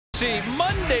SEC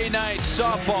Monday Night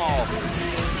Softball,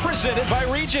 presented by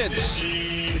Regions.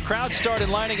 The crowd started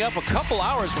lining up a couple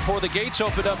hours before the gates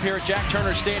opened up here at Jack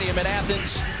Turner Stadium in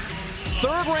Athens.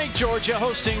 Third-ranked Georgia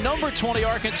hosting number 20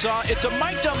 Arkansas. It's a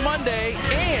mic'd up Monday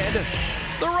and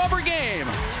the rubber game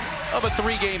of a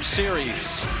three-game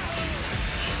series.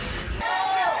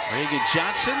 Reagan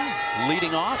Johnson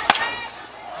leading off.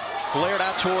 Flared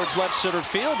out towards left center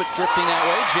field, but drifting that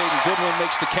way. Jaden Goodwin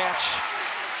makes the catch.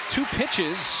 2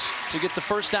 pitches to get the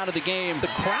first out of the game. The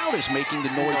crowd is making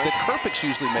the noise that Kerpix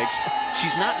usually makes.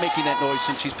 She's not making that noise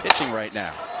since she's pitching right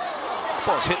now.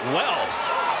 Ball's hit well.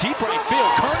 Deep right field.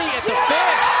 Kearney at the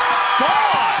fence.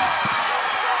 Gone!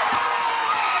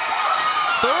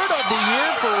 Third of the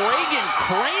year for Reagan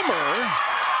Kramer.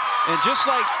 And just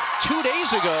like 2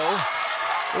 days ago,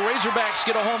 the Razorbacks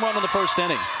get a home run in the first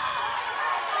inning.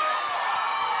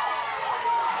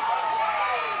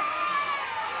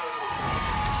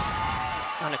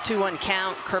 On a 2-1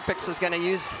 count, Kerpix is going to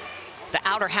use the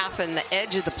outer half and the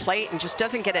edge of the plate and just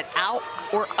doesn't get it out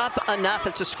or up enough.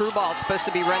 It's a screwball. It's supposed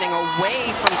to be running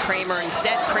away from Kramer.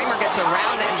 Instead, Kramer gets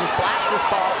around it and just blasts this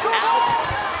ball out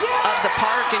of the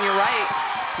park. And you're right,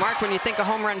 Mark, when you think of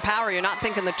home run power, you're not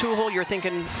thinking the 2-hole, you're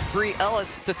thinking Bri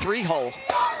Ellis, the 3-hole.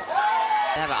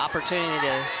 They have an opportunity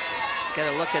to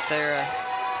get a look at their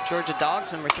Georgia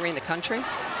Dogs, number 3 in the country.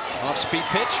 Off-speed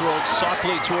pitch, rolled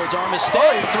softly towards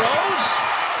Armistead, throws,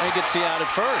 and gets the out at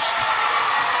first.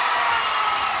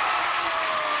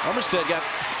 Armistead got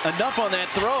enough on that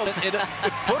throw. It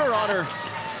put her on her.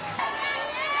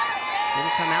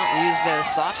 Didn't come out and use the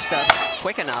soft stuff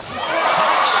quick enough.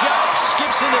 Hot shot,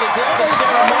 skips into the glove of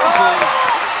Sarah Mosley.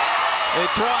 They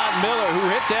throw out Miller,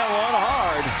 who hit that one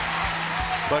hard.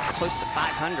 But close to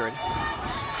 500.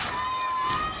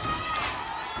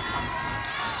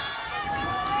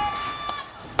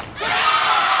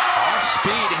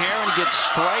 Speed, Herron gets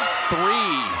strike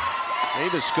 3.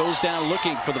 Davis goes down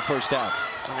looking for the first out.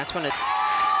 And that's when it.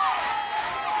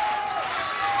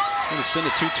 Going to send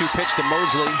a 2-2 pitch to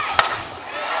Mosley.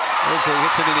 Mosley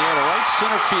hits it in the air to right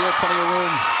center field. Plenty of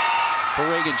room for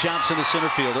Reagan Johnson, the center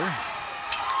fielder.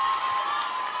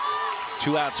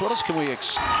 2 outs. What else can we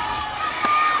expect?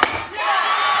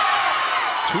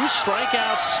 2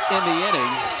 strikeouts in the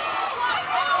inning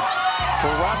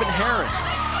for Robin Herron.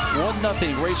 1-0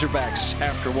 Razorbacks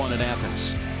after 1 in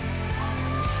Athens.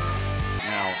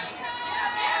 Now,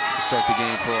 to start the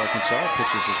game for Arkansas,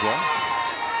 pitches as well.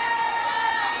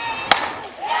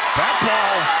 That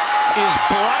ball is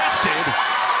blasted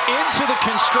into the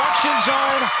construction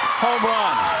zone. Home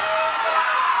run.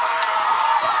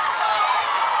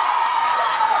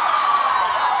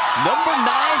 Number 9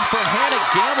 for Hannah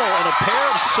Gamble and a pair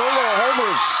of solo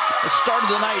homers the start of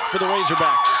the night for the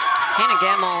Razorbacks. Hannah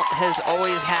Gamble has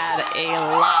always had a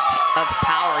lot of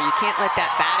power. You can't let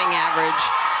that batting average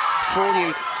fool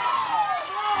you.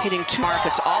 Hitting 2 mark,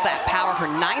 it's all that power. Her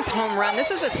 9th home run.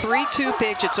 This is a 3-2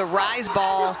 pitch. It's a rise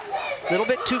ball, a little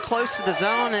bit too close to the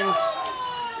zone. And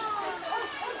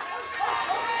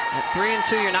at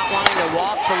 3-2, you're not wanting to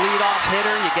walk the leadoff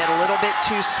hitter. You get a little bit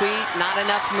too sweet, not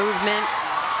enough movement.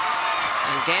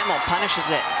 And Gamble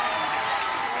punishes it.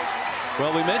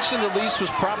 Well, we mentioned the leash was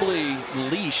probably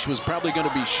going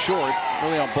to be short,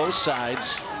 really on both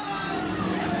sides.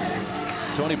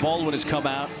 Tony Baldwin has come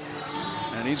out,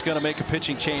 and he's going to make a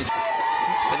pitching change.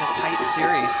 It's been a tight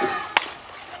series.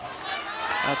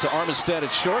 Out to Armistead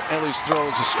at short. Ellis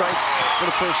throws a strike for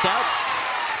the first out.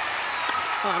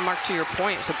 Well, and Mark, to your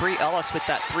point, so Bri Ellis with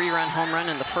that 3-run home run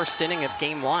in the first inning of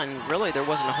game 1. Really, there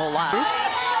wasn't a whole lot.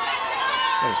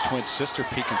 Her twin sister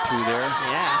peeking through there.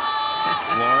 Yeah.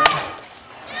 Lauren.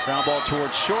 Ground ball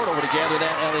towards short. Over to gather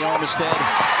that, Ellie Armistead.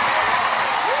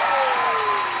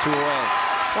 2 away.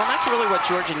 Well, that's really what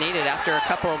Georgia needed after a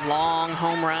couple of long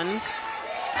home runs.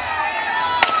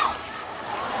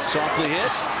 Softly hit.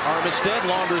 Armistead,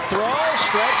 longer throw.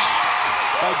 Stretch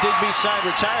by Digby side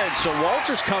retired. So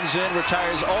Walters comes in,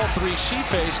 retires all 3 she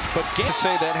faced. But can't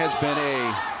say that has been a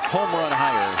home run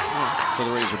higher for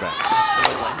the Razorbacks.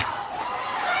 Absolutely.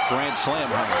 Grand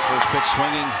slam higher. First pitch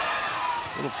swinging.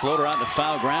 Little floater out in the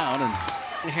foul ground.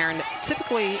 And Herron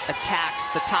typically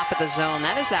attacks the top of the zone.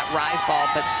 That is that rise ball,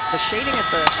 but the shading at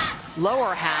the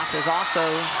lower half is also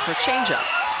her changeup.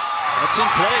 That's in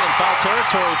play in foul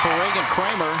territory for Reagan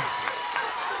Kramer.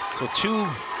 So 2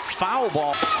 foul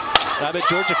ball. I bet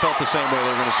Georgia felt the same way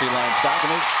they were going to see Lyon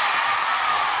Stockton.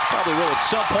 Probably will at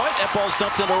some point. That ball's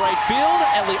dumped into right field.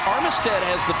 Ellie Armistead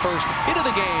has the first hit of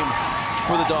the game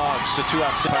for the Dogs. So 2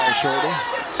 outs to Shorty.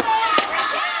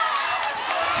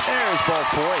 There's ball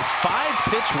 4, a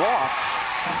 5-pitch walk.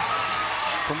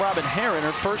 from Robin Herron.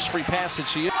 Her first free pass that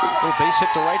she used. Little base hit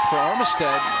to right for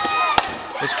Armistead.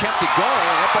 Has kept it going.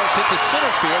 That ball's hit to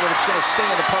center field, and it's going to stay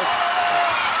in the park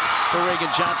for Reagan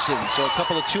Johnson. So a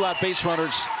couple of two-out base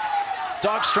runners.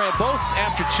 Dog strand both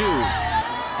after two.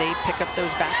 They pick up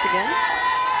those bats again.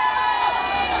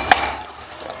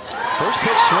 First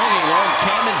pitch swinging. Lauren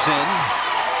Camen's in.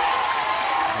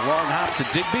 Long hop to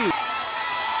Digby.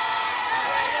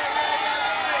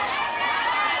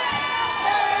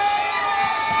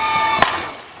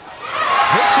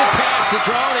 Hits it past the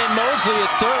drawn in Mosley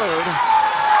at third.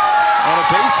 And a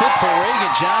base hit for Reagan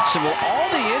Johnson. Well,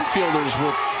 all the infielders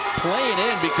were playing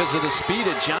in because of the speed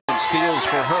of Johnson. Steals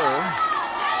for her.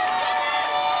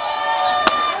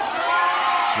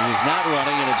 She was not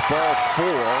running, and it's ball 4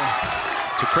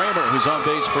 to Kramer, who's on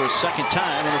base for a second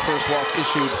time, and the first walk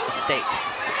issued. Mistake.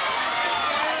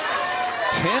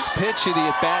 10th pitch of the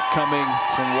at-bat coming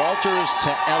from Walters to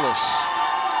Ellis.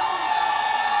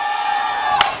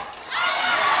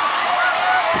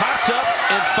 Popped up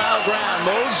and foul ground.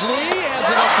 Mosley has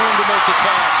enough room to make the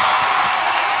catch.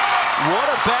 What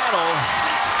a battle.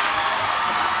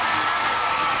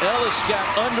 Ellis got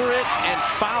under it and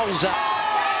fouls out.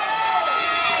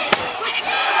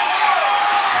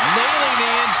 Nailing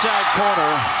the inside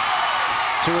corner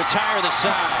to retire the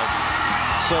side.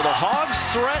 So the Hogs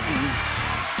threaten.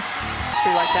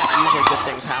 Like that, usually good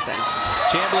things happen.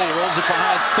 Chamblee rolls it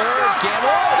behind third. Gamble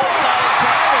not in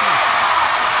time.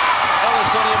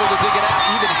 Ellis unable to dig it out.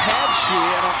 Even had she,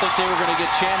 I don't think they were going to get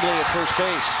Chamblee at first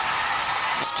base.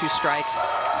 Just 2 strikes.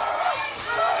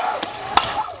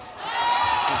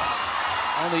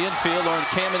 On the infield, Lauren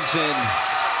Camen's in.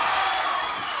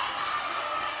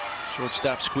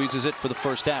 Shortstop squeezes it for the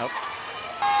first out.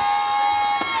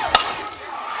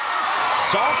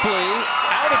 Softly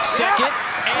out at second,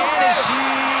 and as she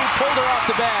pulled her off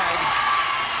the bag,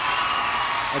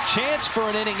 a chance for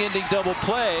an inning-ending double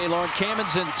play. Lauren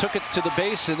Camen's in, took it to the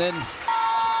base, and then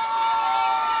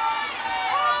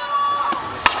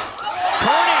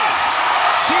Kearney,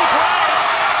 deep right,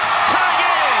 tie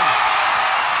game.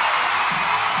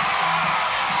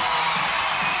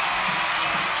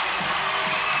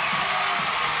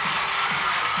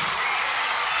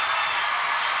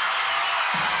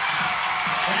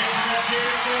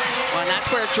 Well, and that's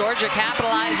where Georgia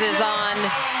capitalizes on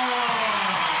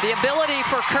the ability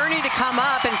for Kearney to come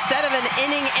up instead of an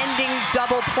inning-ending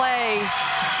double play.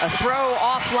 A throw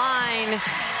offline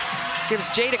gives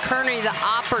Jada Kearney the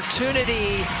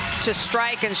opportunity to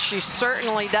strike, and she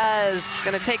certainly does.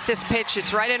 Going to take this pitch.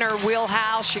 It's right in her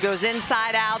wheelhouse. She goes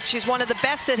inside out. She's one of the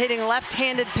best at hitting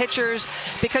left-handed pitchers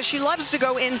because she loves to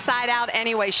go inside out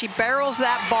anyway. She barrels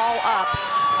that ball up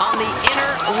on the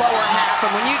inner lower half,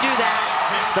 and when you do that,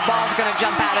 the ball's going to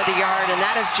jump out of the yard, and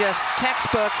that is just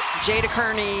textbook Jada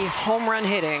Kearney home run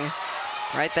hitting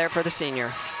right there for the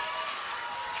senior.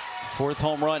 4th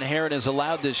home run Herron has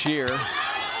allowed this year.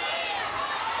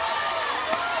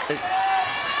 It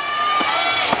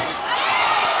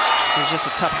was just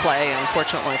a tough play,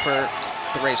 unfortunately, for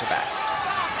the Razorbacks.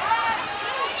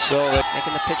 So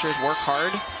making the pitchers work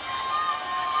hard.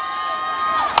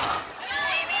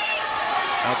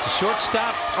 Out to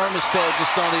shortstop, Armistead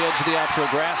just on the edge of the outfield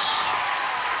grass.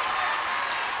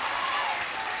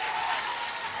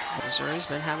 Missouri's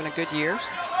been having a good year.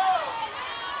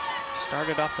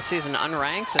 Started off the season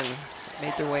unranked and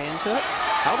made their way into it.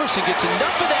 Halverson gets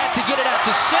enough of that to get it out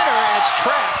to center, and it's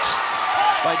trapped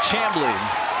by Chamblee.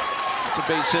 It's a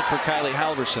base hit for Kylie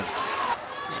Halverson.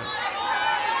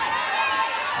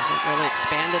 Haven't really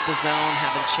expanded the zone,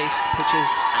 haven't chased pitches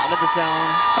out of the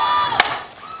zone.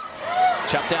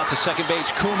 Chopped out to second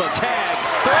base, Kuma tag,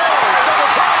 throw, double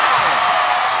play!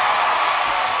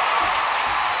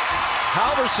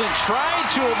 Halverson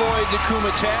tried to avoid the Kuma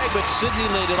tag, but Sydney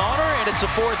laid it on her, and it's a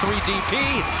 4-3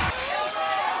 DP.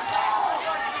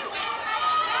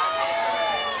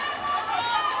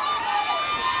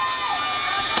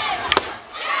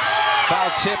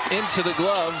 Foul tip into the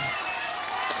glove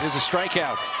is a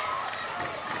strikeout.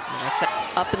 And that's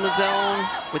that up in the zone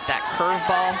with that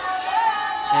curveball,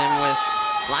 and with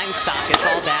line stock, it's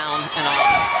all down and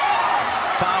off.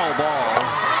 Foul ball.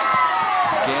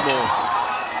 Gamble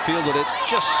fielded it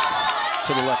just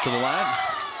to the left of the line.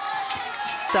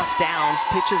 Stuff down,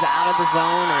 pitches out of the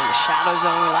zone, or in the shadow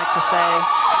zone, we like to say.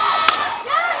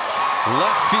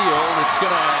 Left field, it's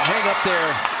going to hang up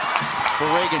there for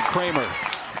Reagan Kramer.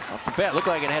 Off the bat, looked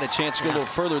like it had a chance to go a little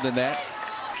further than that.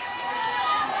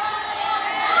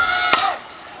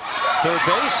 Third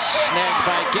base, snagged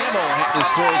by Gamble. This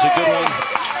throw is a good one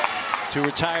to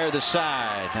retire the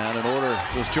side. Now in order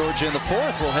was Georgia in the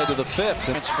 4th. We'll head to the 5th.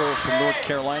 Transfer from North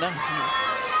Carolina.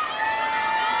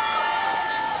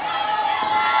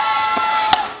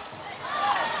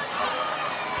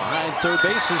 Behind third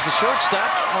base is the shortstop.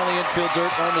 On the infield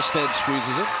dirt, Armistead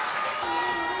squeezes it.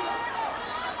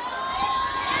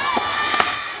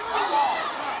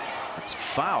 That's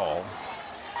foul.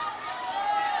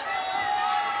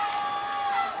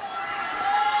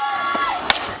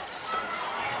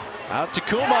 Out to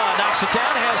Kuma, knocks it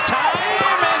down, has time,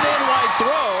 and then wide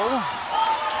throw.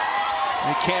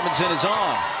 And Camenzind is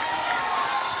on.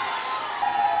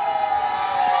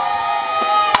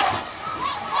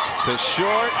 To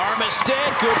short,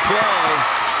 Armistead, good play.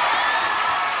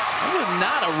 It was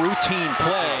not a routine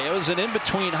play. It was an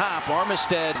in-between hop.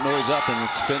 Armistead noise up, and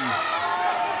it's been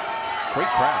great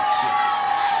crowds.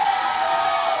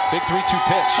 Big 3-2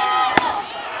 pitch.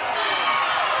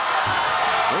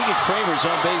 Reagan Kramer's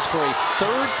on base for a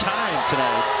third time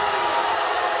tonight.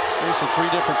 Facing 3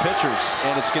 different pitchers,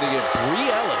 and it's going to get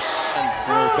Bree Ellis. And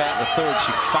in her bat in the third,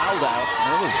 she fouled out.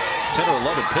 And it was 10 or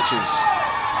 11 pitches.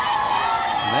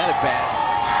 And that at bat,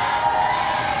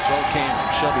 which all came from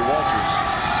Shelby Walters.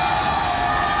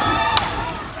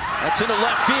 That's into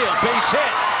left field, base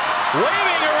hit.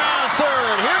 Waving around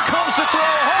third. Here comes the throw.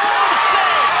 Home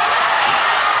safe.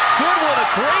 Goodwin, a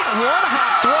great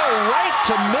one-hop throw right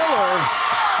to Miller.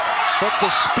 But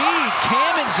the speed,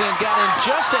 Camenzind got in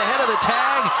just ahead of the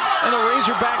tag, and the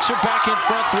Razorbacks are back in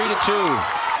front 3-2.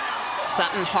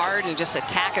 Something hard and just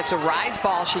attack. It's a rise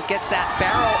ball. She gets that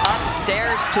barrel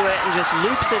upstairs to it and just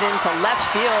loops it into left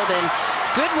field. And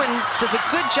Goodwin does a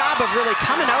good job of really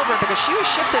coming over because she was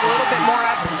shifted a little bit more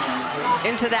up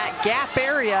into that gap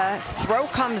area. Throw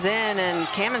comes in and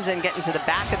Camenzind getting to the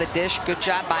back of the dish. Good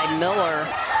job by Miller.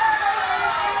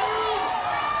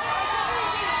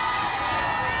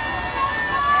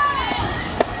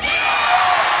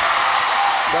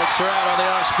 Strikes her out on the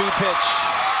off-speed pitch.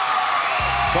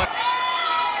 But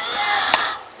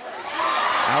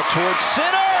out towards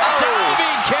center.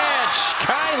 Diving catch.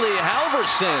 Kylie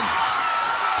Halverson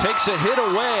takes a hit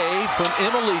away from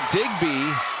Emily Digby.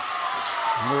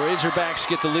 And the Razorbacks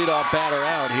get the leadoff batter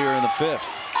out here in the 5th.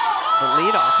 The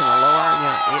leadoff in the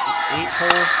lower, eight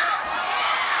hole.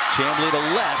 Chambly to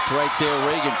left, right there,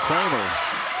 Reagan Kramer.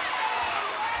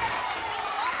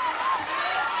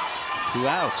 2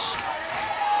 outs.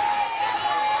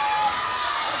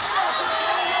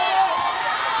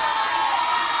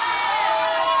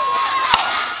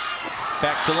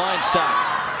 Back to line stop.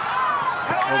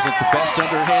 Wasn't the best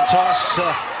underhand toss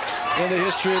in the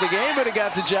history of the game, but it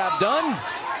got the job done.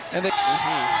 And it's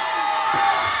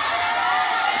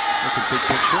look at big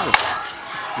picture of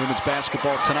women's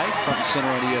basketball tonight, front and center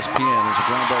on ESPN. There's a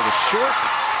ground ball to short.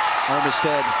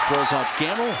 Armistead throws out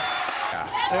Gamble.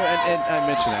 And I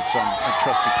mentioned that, so I'm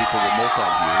trusting people with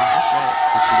multi-view. That's right.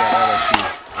 Since you got LSU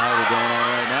Iowa going on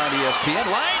right now on ESPN.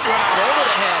 Line drive over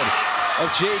the head of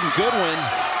Jaden Goodwin.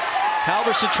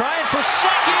 Halverson trying for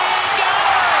second. Got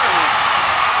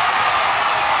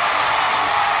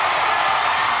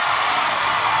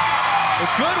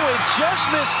it! Goodwin just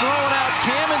missed throwing out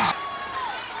Camenzind.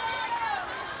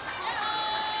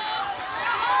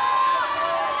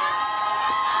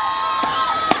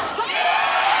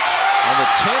 On the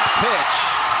 10th pitch.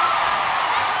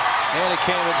 Anna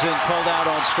Camenzind called out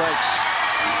on strikes.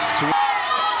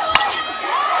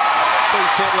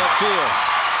 Base hit left field.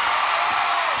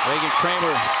 Reagan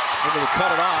Kramer able to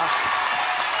cut it off.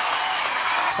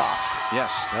 Soft.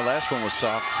 Yes, that last one was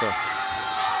soft. So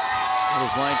what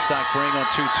does Linestock bring on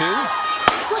 2-2?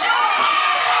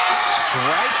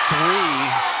 Strike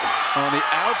 3 on the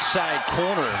outside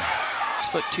corner.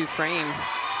 6'2" frame.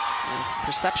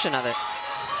 Perception of it.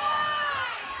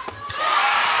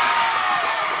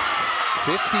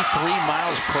 53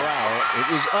 miles per hour.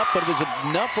 It was up, but it was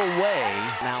enough away.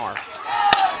 An hour.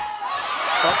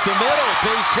 Up the middle,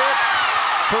 base hit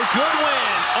for Goodwin.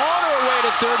 On her way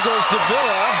to third goes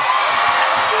Davila.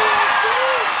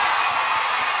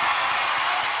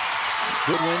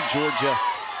 Goodwin, Georgia,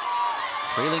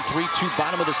 trailing 3-2,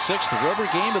 bottom of the 6th. The rubber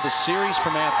game of the series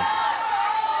from Athens.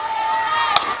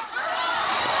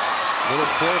 Little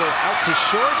floater out to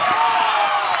short.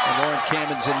 And Lauren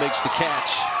Camenzind makes the catch.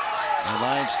 And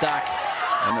Linestock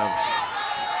and of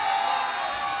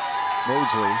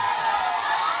Mosley.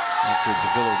 After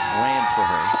Davila ran for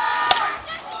her.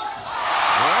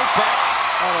 Right back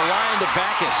on a line to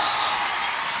Backus.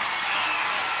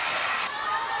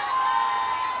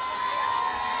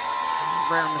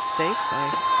 Rare mistake by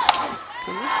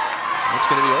Kuma. It's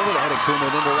going to be over the head of Kuma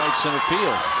and into right center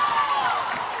field.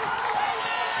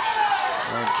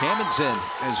 Lauren Camenzind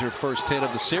as her first hit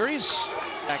of the series.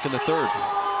 Back in the 3rd.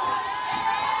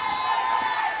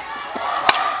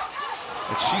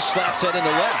 But she slaps that in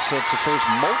the leg, so it's the first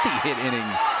multi-hit inning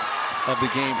of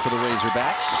the game for the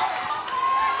Razorbacks.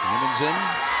 Camenzind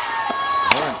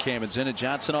Lauren Kamens in, and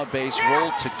Johnson on base.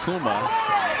 Roll to Kuma.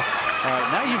 All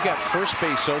right, now you've got first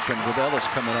base open with Ellis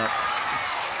coming up.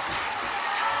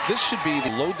 This should be the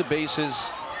load the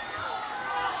bases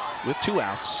with 2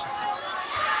 outs.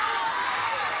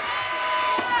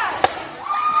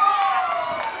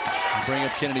 And bring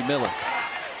up Kennedy Miller.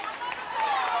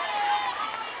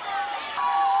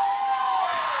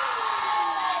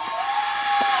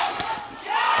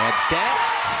 And that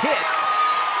hit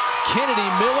Kennedy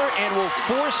Miller and will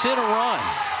force in a run.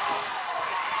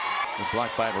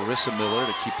 Blocked by Marissa Miller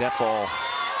to keep that ball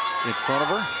in front of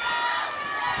her.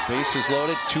 The base is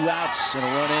loaded, 2 outs and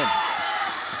a run in.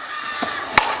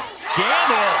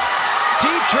 Gamble,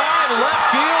 deep drive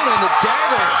left field, and the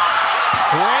dagger.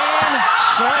 Grand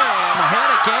slam.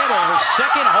 Hannah Gamble, her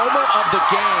second homer of the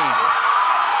game.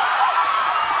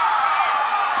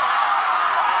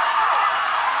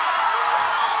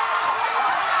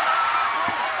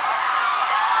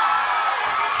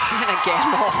 Hannah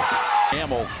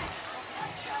Gamble.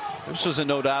 This was a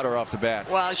no-doubter off the bat.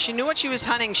 Well, she knew what she was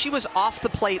hunting. She was off the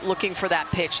plate looking for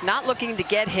that pitch, not looking to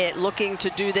get hit, looking to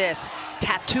do this,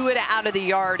 tattoo it out of the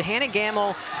yard. Hannah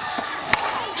Gamble,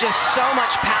 just so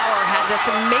much power, had this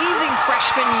amazing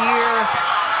freshman year,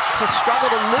 has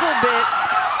struggled a little bit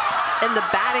in the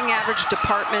batting average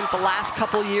department the last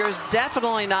couple years,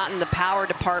 definitely not in the power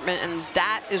department, and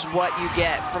that is what you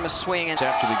get from a swing. It's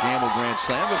after the Gamble grand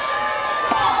slam, but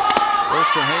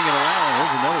Ulster hanging around.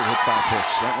 There's another hit by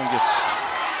pitch. That one gets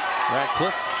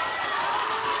Ratcliffe.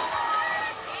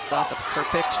 Off of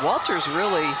Kerpix. Walters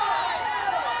really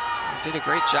did a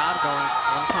great job going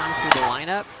one time through the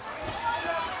lineup.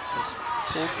 Was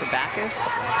pulled for Backus.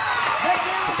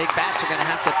 The big bats are going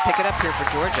to have to pick it up here for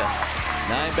Georgia.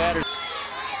 9 batters.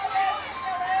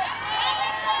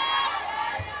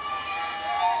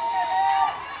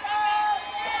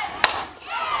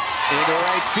 Into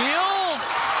right field.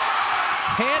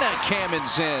 Hannah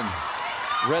Kamens in.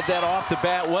 Read that off the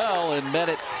bat well and met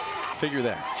it. Figure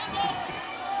that.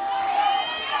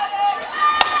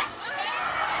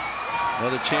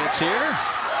 Another chance here.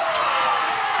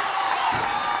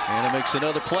 Hannah makes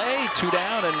another play. 2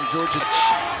 down, and Georgia.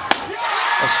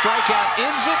 A strikeout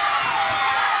ends it.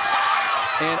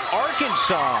 And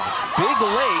Arkansas, big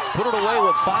late, put it away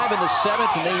with 5 in the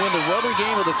 7th, and they win the rubber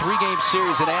game of the 3-game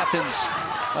series in Athens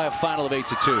by a final of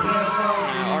 8-2.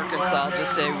 Arkansas,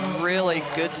 just a really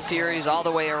good series all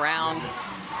the way around.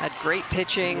 Had great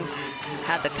pitching,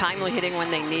 had the timely hitting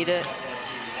when they need it.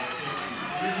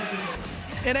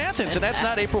 In Athens, and that's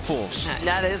not April Fool's.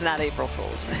 That is not April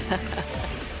Fool's.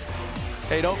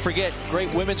 Hey, don't forget,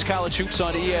 great women's college hoops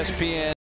on ESPN.